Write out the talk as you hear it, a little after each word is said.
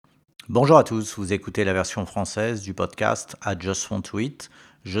Bonjour à tous, vous écoutez la version française du podcast I Just Want to Eat.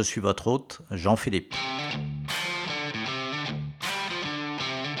 Je suis votre hôte, Jean-Philippe.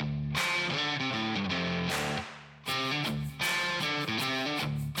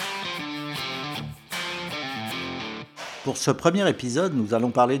 Pour ce premier épisode, nous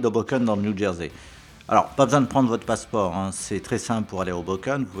allons parler d'Hoboken dans le New Jersey. Alors, pas besoin de prendre votre passeport, c'est très simple pour aller à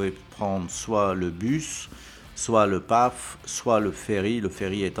Hoboken. Vous pouvez prendre soit le bus, soit le PAF, soit le ferry. Le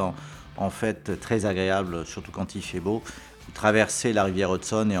ferry étant en fait très agréable, surtout quand il fait beau. Vous traversez la rivière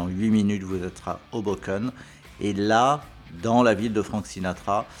Hudson et en 8 minutes, vous êtes à Hoboken. Et là, dans la ville de Frank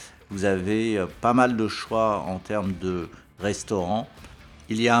Sinatra, vous avez pas mal de choix en termes de restaurants.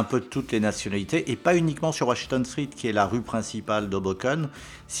 Il y a un peu de toutes les nationalités et pas uniquement sur Washington Street qui est la rue principale d'Hoboken.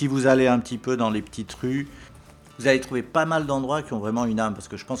 Si vous allez un petit peu dans les petites rues, vous allez trouver pas mal d'endroits qui ont vraiment une âme parce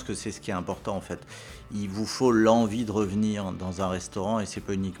que je pense que c'est ce qui est important en fait. Il vous faut l'envie de revenir dans un restaurant et c'est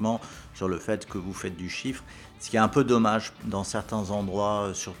pas uniquement sur le fait que vous faites du chiffre. Ce qui est un peu dommage dans certains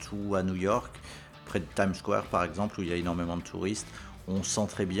endroits, surtout à New York, près de Times Square par exemple où il y a énormément de touristes, on sent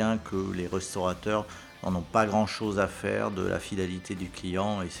très bien que les restaurateurs n'en ont pas grand-chose à faire de la fidélité du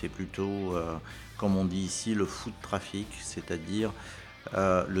client et c'est plutôt, comme on dit ici, le foot traffic, c'est-à-dire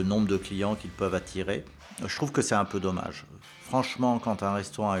le nombre de clients qu'ils peuvent attirer. Je trouve que c'est un peu dommage. Franchement, quand un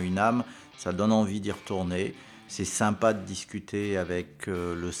restaurant a une âme, ça donne envie d'y retourner. C'est sympa de discuter avec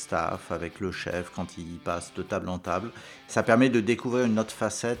le staff, avec le chef quand il passe de table en table. Ça permet de découvrir une autre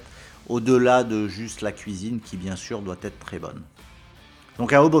facette au-delà de juste la cuisine qui bien sûr doit être très bonne.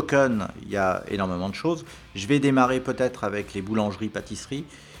 Donc à Hoboken, il y a énormément de choses. Je vais démarrer peut-être avec les boulangeries-pâtisseries.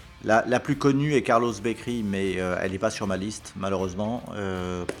 La plus connue est Carlos Bakery, mais elle n'est pas sur ma liste, malheureusement,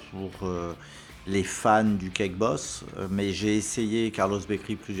 pour les fans du Cake Boss. Mais j'ai essayé Carlos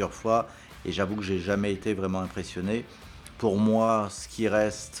Bakery plusieurs fois et j'avoue que j'ai jamais été vraiment impressionné. Pour moi, ce qui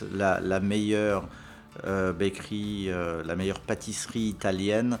reste la meilleure bakery, la meilleure pâtisserie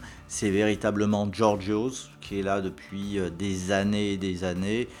italienne, c'est véritablement Giorgio's, qui est là depuis des années et des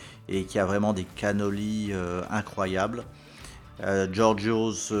années et qui a vraiment des cannolis incroyables.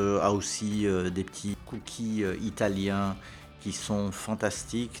 Giorgio's a aussi des petits cookies italiens qui sont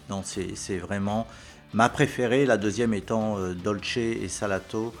fantastiques. Non, c'est vraiment ma préférée. La deuxième étant Dolce et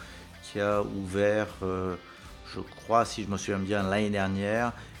Salato, qui a ouvert, je crois, si je me souviens bien, l'année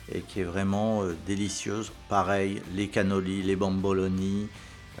dernière et qui est vraiment délicieuse. Pareil, les cannolis, les bomboloni.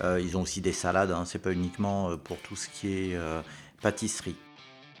 Ils ont aussi des salades, c'est pas uniquement pour tout ce qui est pâtisserie.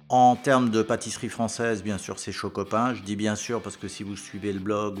 En termes de pâtisserie française, bien sûr, c'est Chocopin. Je dis bien sûr parce que si vous suivez le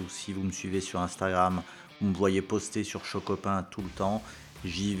blog ou si vous me suivez sur Instagram, vous me voyez poster sur Chocopin tout le temps.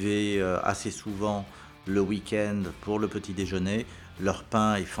 J'y vais assez souvent le week-end pour le petit déjeuner. Leur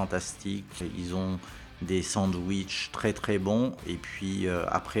pain est fantastique. Ils ont des sandwichs très très bons. Et puis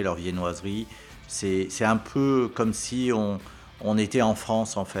après leur viennoiserie, c'est un peu comme si on était en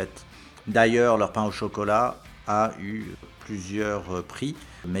France en fait. D'ailleurs, leur pain au chocolat a eu plusieurs prix.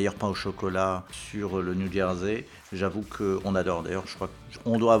 Meilleur pain au chocolat sur le New Jersey. J'avoue qu'on adore. D'ailleurs, je crois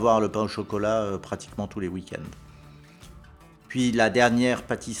qu'on doit avoir le pain au chocolat pratiquement tous les week-ends. Puis la dernière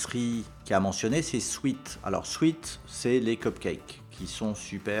pâtisserie qui a mentionné, c'est Sweet. Alors Sweet, c'est les cupcakes qui sont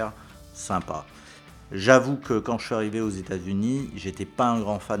super sympas. J'avoue que quand je suis arrivé aux États-Unis, j'étais pas un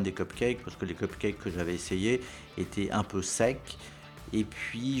grand fan des cupcakes parce que les cupcakes que j'avais essayés étaient un peu secs. Et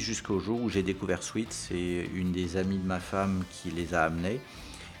puis jusqu'au jour où j'ai découvert Sweet, c'est une des amies de ma femme qui les a amenés.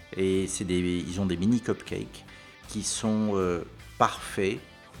 Et ils ont des mini cupcakes qui sont parfaits.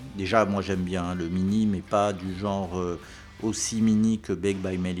 Déjà, moi j'aime bien le mini, mais pas du genre aussi mini que Baked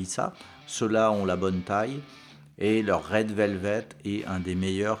by Melissa. Ceux-là ont la bonne taille et leur Red Velvet est un des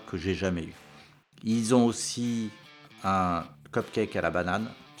meilleurs que j'ai jamais eu. Ils ont aussi un cupcake à la banane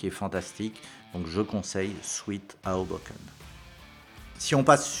qui est fantastique, donc je conseille Sweet à Hoboken. Si on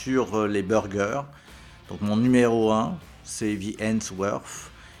passe sur les burgers, donc mon numéro 1, c'est The Ainsworth,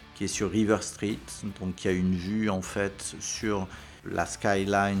 qui est sur River Street, donc qui a une vue en fait sur la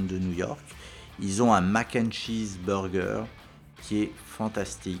skyline de New York. Ils ont un mac and cheese burger qui est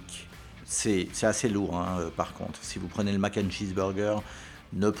fantastique. C'est assez lourd par contre. Si vous prenez le mac and cheese burger,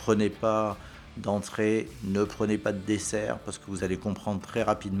 ne prenez pas d'entrée, ne prenez pas de dessert parce que vous allez comprendre très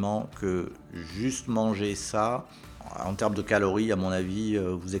rapidement que juste manger ça, en termes de calories, à mon avis,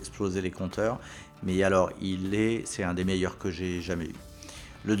 vous explosez les compteurs. Mais alors, c'est un des meilleurs que j'ai jamais eu.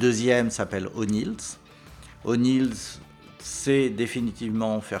 Le deuxième s'appelle O'Neill's. O'Neill's, c'est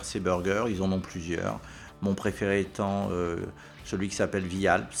définitivement faire ses burgers. Ils en ont plusieurs. Mon préféré étant celui qui s'appelle The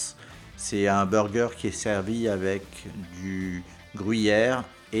Alps. C'est un burger qui est servi avec du gruyère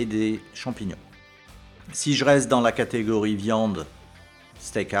et des champignons. Si je reste dans la catégorie viande,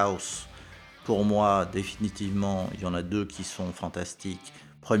 steakhouse, pour moi, définitivement, il y en a deux qui sont fantastiques.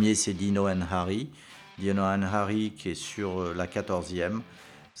 Premier, c'est Dino and Harry. Dino and Harry qui est sur la 14e.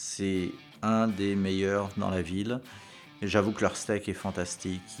 C'est un des meilleurs dans la ville. Et j'avoue que leur steak est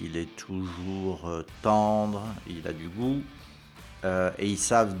fantastique. Il est toujours tendre, il a du goût. Et ils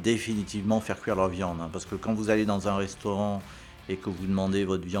savent définitivement faire cuire leur viande, hein, parce que quand vous allez dans un restaurant et que vous demandez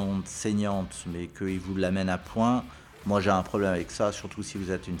votre viande saignante, mais qu'ils vous l'amènent à point, moi j'ai un problème avec ça, surtout si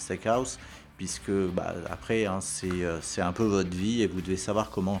vous êtes une steakhouse, puisque après hein, c'est un peu votre vie et vous devez savoir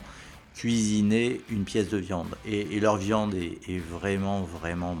comment cuisiner une pièce de viande. Et leur viande est vraiment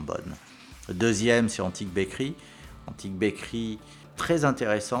vraiment bonne. Deuxième, c'est Antique Bakery. Antique Bakery, très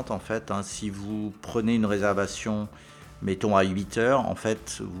intéressante en fait, hein, si vous prenez une réservation mettons à 8 heures, en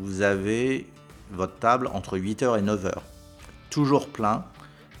fait, vous avez votre table entre 8 heures et 9 heures. Toujours plein.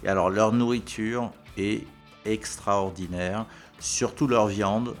 Et alors, leur nourriture est extraordinaire. Surtout leur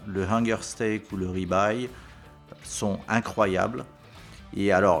viande, le Hunger Steak ou le Ribeye sont incroyables.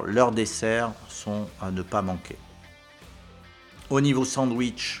 Et alors, leurs desserts sont à ne pas manquer. Au niveau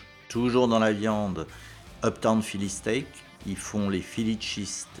sandwich, toujours dans la viande, Uptown Philly Steak. Ils font les Philly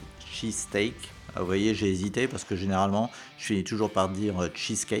Cheesesteak. Vous voyez, j'ai hésité parce que généralement, je finis toujours par dire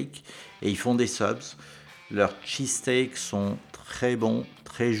cheesecake. Et ils font des subs. Leurs cheesesteaks sont très bons,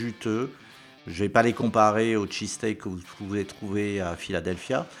 très juteux. Je ne vais pas les comparer aux cheesesteaks que vous pouvez trouver à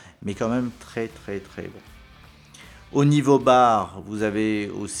Philadelphia, mais quand même très très très bons. Au niveau bar, vous avez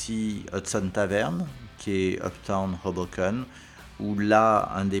aussi Hudson Tavern, qui est Uptown Hoboken, où là,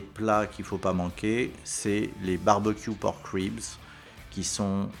 un des plats qu'il ne faut pas manquer, c'est les barbecue pork ribs, qui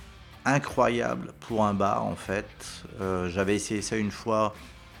sont incroyables pour un bar en fait. J'avais essayé ça une fois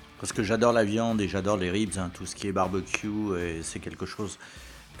parce que j'adore la viande et j'adore les ribs, hein, tout ce qui est barbecue, et c'est quelque chose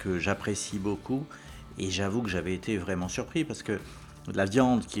que j'apprécie beaucoup. Et j'avoue que j'avais été vraiment surpris parce que la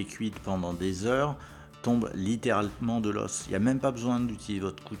viande qui est cuite pendant des heures tombe littéralement de l'os. Il n'y a même pas besoin d'utiliser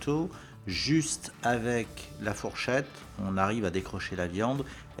votre couteau, juste avec la fourchette, on arrive à décrocher la viande,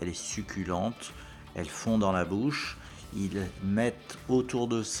 elle est succulente, elle fond dans la bouche. Ils mettent autour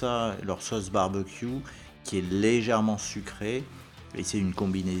de ça leur sauce barbecue qui est légèrement sucrée et c'est une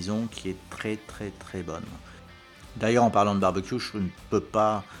combinaison qui est très très très bonne. D'ailleurs, en parlant de barbecue, je ne peux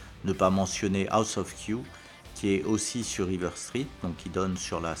pas ne pas mentionner House of Q qui est aussi sur River Street, donc qui donne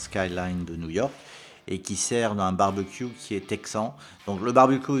sur la skyline de New York et qui sert d'un barbecue qui est texan. Donc le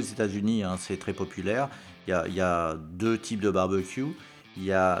barbecue aux États-Unis, hein, c'est très populaire. Il y a deux types de barbecue. Il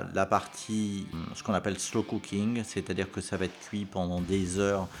y a la partie, ce qu'on appelle slow cooking, c'est-à-dire que ça va être cuit pendant des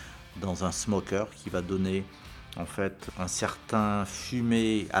heures dans un smoker qui va donner en fait un certain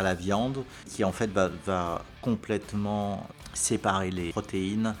fumé à la viande qui en fait va complètement séparer les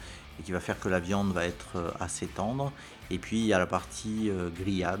protéines et qui va faire que la viande va être assez tendre. Et puis il y a la partie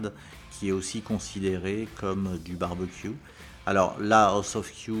grillade qui est aussi considérée comme du barbecue. Alors là, House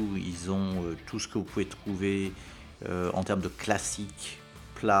of Q, ils ont tout ce que vous pouvez trouver en termes de classiques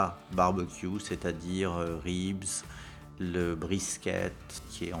plats barbecue, c'est-à-dire ribs, le brisket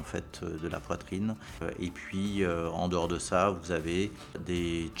qui est en fait de la poitrine. Et puis en dehors de ça, vous avez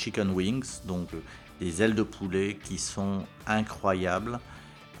des chicken wings, donc des ailes de poulet qui sont incroyables.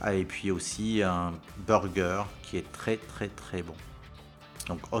 Et puis aussi un burger qui est très très très bon.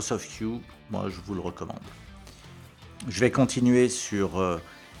 Donc House of Q, moi je vous le recommande. Je vais continuer sur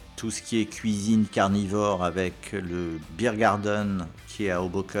tout ce qui est cuisine carnivore avec le Beer Garden qui est à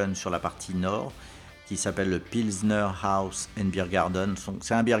Hoboken sur la partie nord, qui s'appelle le Pilsner House and Beer Garden.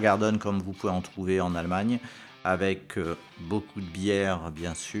 C'est un beer garden comme vous pouvez en trouver en Allemagne, avec beaucoup de bières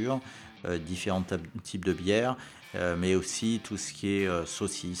bien sûr, différents types de bières, mais aussi tout ce qui est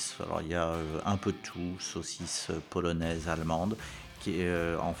saucisses. Alors il y a un peu de tout, saucisses polonaises, allemandes.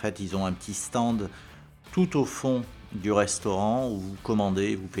 En fait, ils ont un petit stand tout au fond du restaurant où vous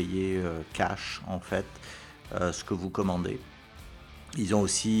commandez, vous payez cash en fait ce que vous commandez. Ils ont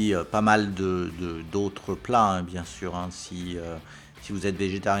aussi pas mal d'autres plats, hein, bien sûr. Hein. Si vous êtes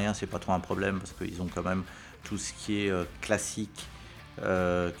végétarien, c'est pas trop un problème parce qu'ils ont quand même tout ce qui est classique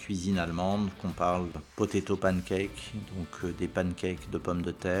cuisine allemande, qu'on parle potato pancake, donc des pancakes de pommes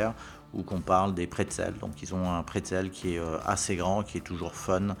de terre, ou qu'on parle des pretzels. Donc ils ont un pretzel qui est assez grand, qui est toujours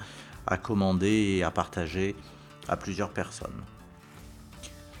fun à commander et à partager à plusieurs personnes.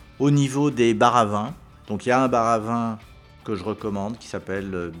 Au niveau des bars à vin, donc il y a un bar à vin que je recommande qui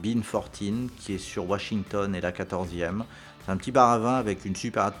s'appelle Bean 14 qui est sur Washington et la 14e. C'est un petit bar à vin avec une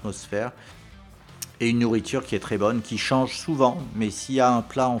super atmosphère et une nourriture qui est très bonne, qui change souvent, mais s'il y a un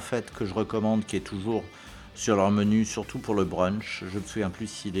plat en fait que je recommande qui est toujours sur leur menu, surtout pour le brunch, je ne me souviens plus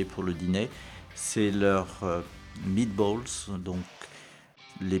s'il est pour le dîner, c'est leur meatballs, donc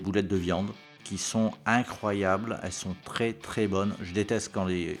les boulettes de viande qui sont incroyables, elles sont très très bonnes. Je déteste quand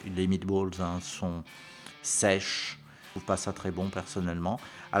les meatballs sont sèches, je trouve pas ça très bon personnellement.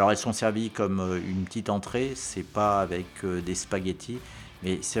 Alors elles sont servies comme une petite entrée, c'est pas avec des spaghettis,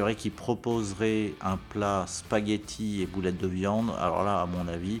 mais c'est vrai qu'ils proposeraient un plat spaghetti et boulettes de viande. Alors là, à mon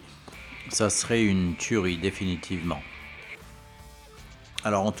avis, ça serait une tuerie définitivement.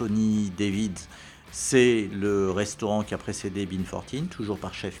 Alors Anthony David, c'est le restaurant qui a précédé Bean 14, toujours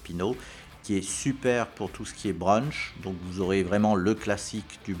par Chef Pinot, qui est super pour tout ce qui est brunch. Donc vous aurez vraiment le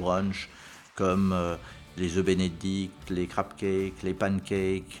classique du brunch, comme les œufs bénédicts, les crab cakes, les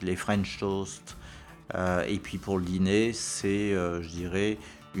pancakes, les French toast. Et puis pour le dîner, c'est, je dirais,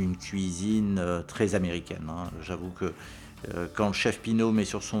 une cuisine très américaine, hein. J'avoue que quand le chef Pinot met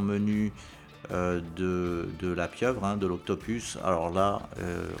sur son menu de la pieuvre, hein, de l'octopus, alors là,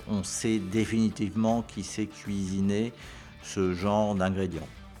 on sait définitivement qui sait cuisiner ce genre d'ingrédients.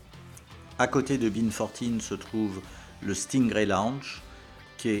 À côté de Bean 14 se trouve le Stingray Lounge,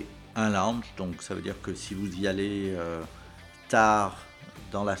 qui est un lounge, donc ça veut dire que si vous y allez tard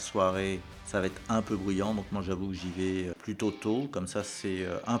dans la soirée, ça va être un peu bruyant. Donc moi j'avoue que j'y vais plutôt tôt, comme ça c'est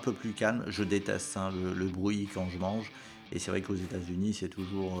un peu plus calme. Je déteste le bruit quand je mange. Et c'est vrai qu'aux États-Unis, c'est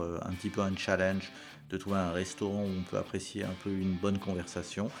toujours un petit peu un challenge de trouver un restaurant où on peut apprécier un peu une bonne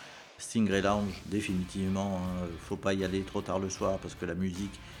conversation. Stingray Lounge, définitivement, hein, faut pas y aller trop tard le soir parce que la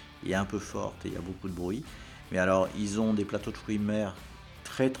musique est un peu forte et il y a beaucoup de bruit. Mais alors, ils ont des plateaux de fruits de mer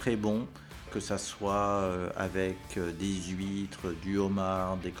très très bons, que ça soit avec des huîtres, du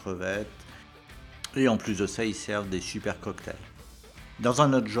homard, des crevettes. Et en plus de ça, ils servent des super cocktails. Dans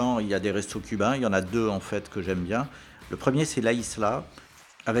un autre genre, il y a des restos cubains. Il y en a deux en fait que j'aime bien. Le premier, c'est La Isla,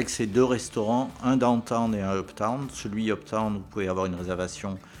 avec ses deux restaurants, un downtown et un uptown. Celui uptown, vous pouvez avoir une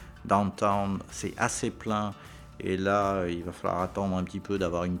réservation. Downtown, c'est assez plein. Et là, il va falloir attendre un petit peu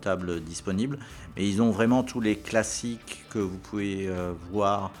d'avoir une table disponible. Mais ils ont vraiment tous les classiques que vous pouvez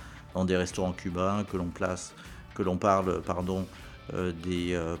voir dans des restaurants cubains, que l'on parle, pardon,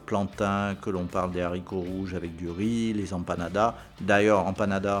 des plantains, que l'on parle des haricots rouges avec du riz, les empanadas. D'ailleurs,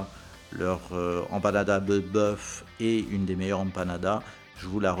 empanadas, leur empanada de bœuf est une des meilleures empanadas, je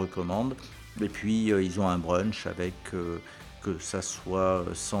vous la recommande. Et puis ils ont un brunch avec que ça soit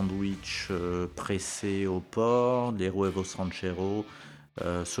sandwich pressé au porc, les huevos rancheros,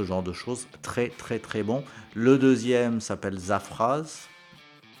 ce genre de choses, très très très bon. Le deuxième s'appelle Zafraz.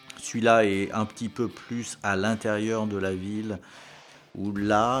 Celui-là est un petit peu plus à l'intérieur de la ville, où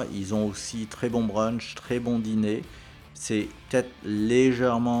là, ils ont aussi très bon brunch, très bon dîner. C'est peut-être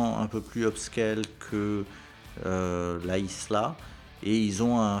légèrement un peu plus upscale que la Isla. Et ils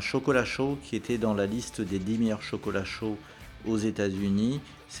ont un chocolat chaud qui était dans la liste des 10 meilleurs chocolats chauds aux États-Unis.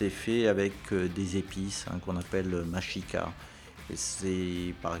 C'est fait avec des épices qu'on appelle mashika. Et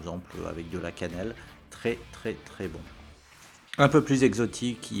c'est par exemple avec de la cannelle. Très très très bon. Un peu plus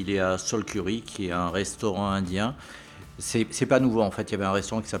exotique, il est à Soul Curry, qui est un restaurant indien. C'est pas nouveau en fait, il y avait un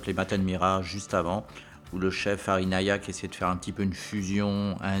restaurant qui s'appelait Matan Mira juste avant, où le chef Harinayak essayait de faire un petit peu une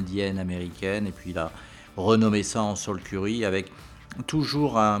fusion indienne-américaine, et puis il a renommé ça en Soul Curry avec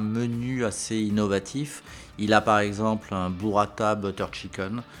toujours un menu assez innovatif. Il a par exemple un burrata butter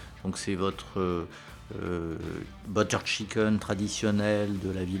chicken, donc c'est votre butter chicken traditionnel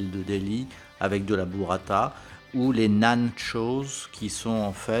de la ville de Delhi avec de la burrata, ou les nanchos qui sont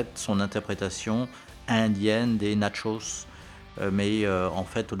en fait son interprétation indienne des nachos, mais en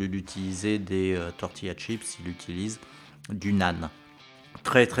fait au lieu d'utiliser des tortilla chips, il utilise du naan.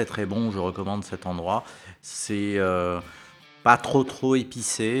 Très très très bon, je recommande cet endroit. C'est pas trop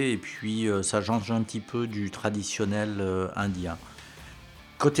épicé et puis ça change un petit peu du traditionnel indien.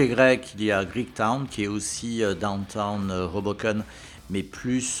 Côté grec, il y a Greektown qui est aussi downtown Hoboken, mais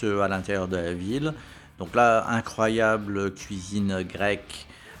plus à l'intérieur de la ville. Donc là, incroyable cuisine grecque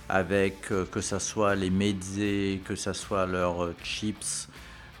avec que ça soit les mezzés, que ça soit leurs chips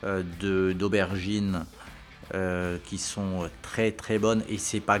d'aubergines qui sont très très bonnes et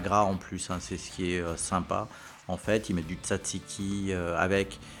c'est pas gras en plus, hein, c'est ce qui est sympa. En fait, ils mettent du tzatziki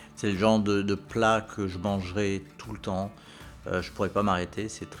avec. C'est le genre de plat que je mangerai tout le temps. Je pourrais pas m'arrêter,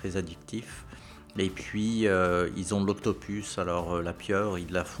 c'est très addictif. Et puis ils ont de l'octopus, alors la pieuvre,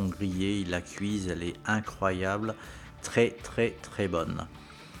 ils la font griller, ils la cuisent, elle est incroyable, très très très bonne.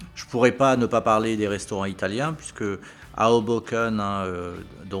 Je pourrais pas ne pas parler des restaurants italiens, puisque à Hoboken, hein,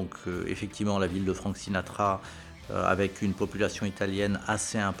 donc effectivement la ville de Frank Sinatra, avec une population italienne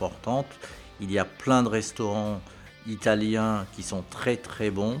assez importante, il y a plein de restaurants italiens qui sont très très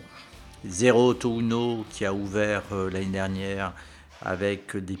bons. Zero Otto Uno qui a ouvert l'année dernière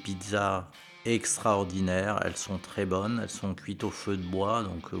avec des pizzas extraordinaires, elles sont très bonnes, elles sont cuites au feu de bois,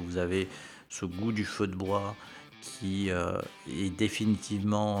 donc vous avez ce goût du feu de bois qui, est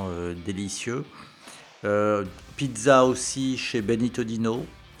définitivement, délicieux. Pizza aussi chez Benito Dino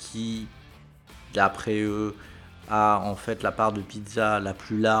qui, d'après eux, a en fait la part de pizza la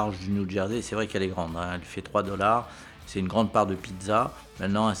plus large du New Jersey. C'est vrai qu'elle est grande, hein, elle fait 3 $. C'est une grande part de pizza.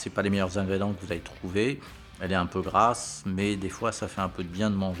 Maintenant, c'est pas les meilleurs ingrédients que vous allez trouver. Elle est un peu grasse, mais des fois, ça fait un peu de bien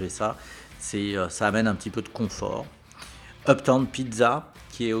de manger ça. Ça amène un petit peu de confort. Uptown Pizza,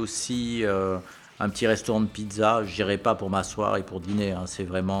 qui est aussi un petit restaurant de pizza. Je n'irai pas pour m'asseoir et pour dîner, hein. C'est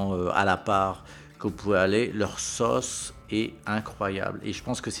vraiment à la part que vous pouvez aller. Leur sauce est incroyable. Et je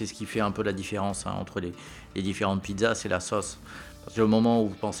pense que c'est ce qui fait un peu la différence, hein, entre les différentes pizzas, c'est la sauce. Parce que au moment où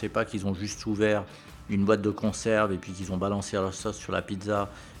vous ne pensez pas qu'ils ont juste ouvert une boîte de conserve et puis qu'ils ont balancé leur sauce sur la pizza,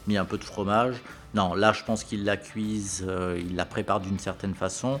 mis un peu de fromage. Non, là je pense qu'ils la cuisent, ils la préparent d'une certaine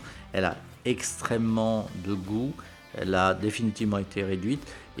façon. Elle a extrêmement de goût. Elle a définitivement été réduite.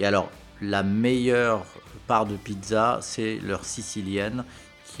 Et alors, la meilleure part de pizza, c'est leur sicilienne,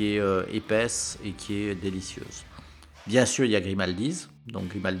 qui est épaisse et qui est délicieuse. Bien sûr, il y a Grimaldi's, donc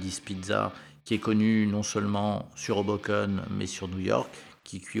Grimaldi's Pizza, qui est connu non seulement sur Hoboken, mais sur New York,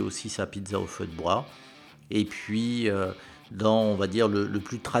 qui cuit aussi sa pizza au feu de bois. Et puis, dans, on va dire, le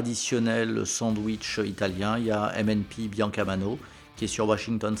plus traditionnel sandwich italien, il y a M&P Biancamano, qui est sur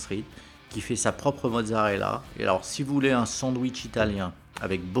Washington Street, qui fait sa propre mozzarella. Et alors, si vous voulez un sandwich italien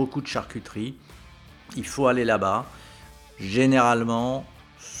avec beaucoup de charcuterie, il faut aller là-bas. Généralement,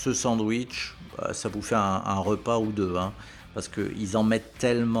 ce sandwich, ça vous fait un repas ou deux, hein, parce qu'ils en mettent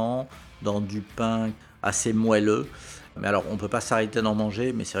tellement dans du pain assez moelleux. Mais alors, on ne peut pas s'arrêter d'en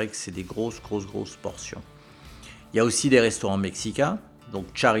manger, mais c'est vrai que c'est des grosses, grosses, grosses portions. Il y a aussi des restaurants mexicains, donc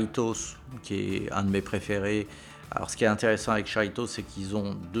Charitos, qui est un de mes préférés. Alors, ce qui est intéressant avec Charitos, c'est qu'ils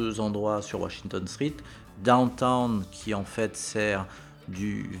ont deux endroits sur Washington Street. Downtown, qui en fait sert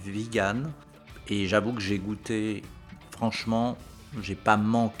du vegan. Et j'avoue que j'ai goûté, franchement, j'ai pas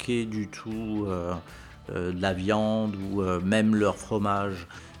manqué du tout de la viande ou même leur fromage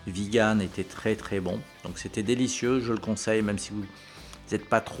vegan était très très bon. Donc c'était délicieux, je le conseille, même si vous n'êtes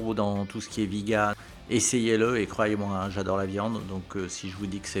pas trop dans tout ce qui est vegan. Essayez-le et croyez-moi, hein, j'adore la viande. Donc si je vous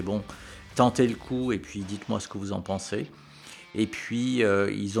dis que c'est bon, tentez le coup et puis dites-moi ce que vous en pensez. Et puis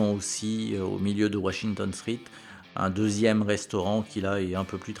ils ont aussi au milieu de Washington Street un deuxième restaurant qui là est un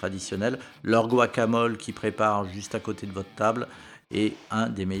peu plus traditionnel. Leur guacamole qu'ils préparent juste à côté de votre table est un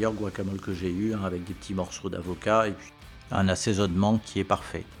des meilleurs guacamoles que j'ai eu, hein, avec des petits morceaux d'avocat et puis un assaisonnement qui est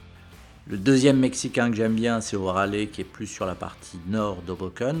parfait. Le deuxième mexicain que j'aime bien, c'est Orale, qui est plus sur la partie nord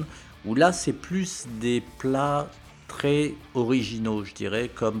d'Hoboken, où là c'est plus des plats très originaux, je dirais,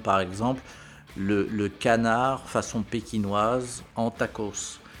 comme par exemple le canard façon pékinoise en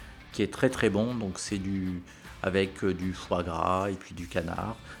tacos, qui est très très bon. Donc c'est avec du foie gras et puis du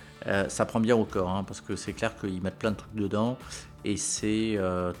canard. Ça prend bien au corps, hein, parce que c'est clair qu'ils mettent plein de trucs dedans et c'est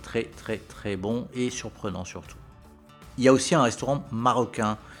très très très bon et surprenant surtout. Il y a aussi un restaurant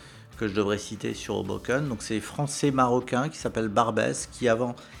marocain que je devrais citer sur Hoboken. Donc c'est français-marocain qui s'appelle Barbès, qui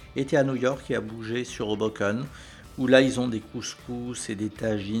avant était à New York et a bougé sur Hoboken, où là ils ont des couscous et des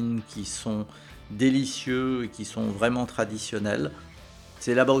tagines qui sont délicieux et qui sont vraiment traditionnels.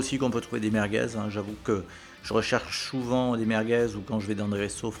 C'est là-bas aussi qu'on peut trouver des merguez, hein. J'avoue que je recherche souvent des merguez ou quand je vais dans des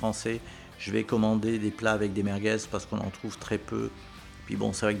restos français, je vais commander des plats avec des merguez parce qu'on en trouve très peu. Puis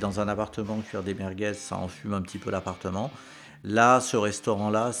bon, c'est vrai que dans un appartement, cuire des merguez, ça enfume un petit peu l'appartement. Là, ce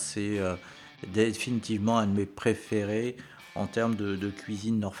restaurant-là, c'est définitivement un de mes préférés en termes de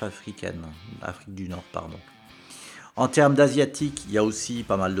cuisine nord-africaine, Afrique du Nord, pardon. En termes d'asiatique, il y a aussi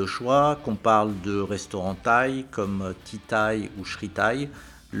pas mal de choix, qu'on parle de restaurants thaï comme Thai Thai ou Shri Thai.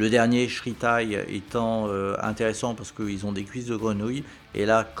 Le dernier, Shri Thai, étant intéressant parce qu'ils ont des cuisses de grenouille. Et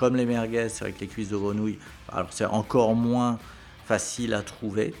là, comme les merguez, c'est vrai que les cuisses de grenouille, alors c'est encore moins facile à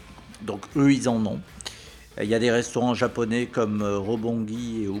trouver. Donc eux, ils en ont. Il y a des restaurants japonais comme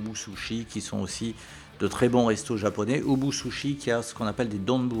Rebongi et Ubu Sushi qui sont aussi de très bons restos japonais. Ubu Sushi qui a ce qu'on appelle des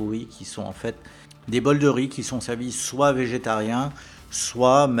donburi, qui sont en fait des bols de riz qui sont servis soit végétariens,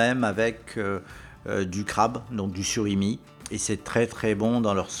 soit même avec du crabe, donc du surimi. Et c'est très très bon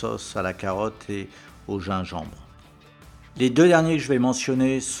dans leur sauce à la carotte et au gingembre. Les deux derniers que je vais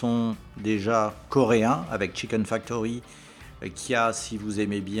mentionner sont déjà coréens avec Chicken Factory, qui a, si vous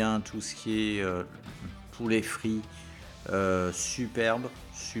aimez bien tout ce qui est poulet frit, superbe,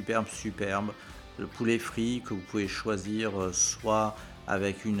 superbe, superbe. Le poulet frit que vous pouvez choisir soit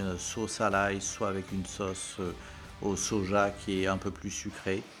avec une sauce à l'ail, soit avec une sauce au soja qui est un peu plus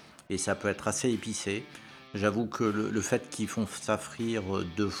sucrée. Et ça peut être assez épicé. J'avoue que le fait qu'ils font ça frire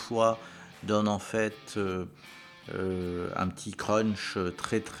deux fois donne en fait un petit crunch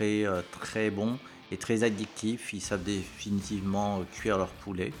très bon et très addictif. Ils savent définitivement cuire leur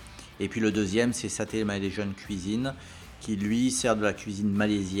poulet. Et puis le deuxième, c'est Satay Malaysian Cuisine, qui lui sert de la cuisine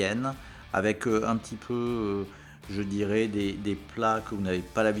malaisienne avec un petit peu, je dirais, des plats que vous n'avez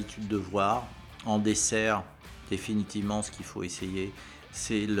pas l'habitude de voir. En dessert, définitivement, ce qu'il faut essayer,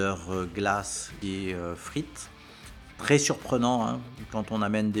 c'est leur glace et frites. Très surprenant, hein, quand on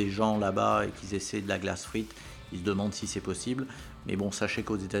amène des gens là-bas et qu'ils essaient de la glace frite, ils se demandent si c'est possible. Mais bon, sachez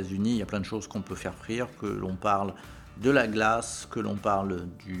qu'aux États-Unis, il y a plein de choses qu'on peut faire frire, que l'on parle de la glace, que l'on parle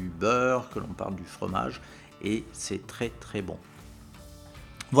du beurre, que l'on parle du fromage, et c'est très très bon.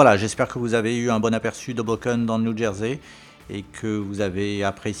 Voilà, j'espère que vous avez eu un bon aperçu d'Hoboken dans le New Jersey et que vous avez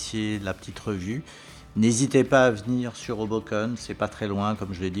apprécié la petite revue. N'hésitez pas à venir sur Hoboken, c'est pas très loin,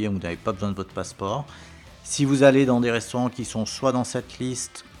 comme je l'ai dit, vous n'avez pas besoin de votre passeport. Si vous allez dans des restaurants qui sont soit dans cette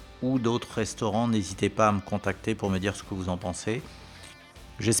liste ou d'autres restaurants, n'hésitez pas à me contacter pour me dire ce que vous en pensez.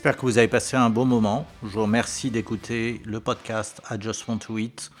 J'espère que vous avez passé un bon moment. Je vous remercie d'écouter le podcast I Just Want to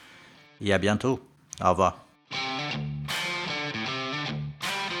Eat et à bientôt. Au revoir.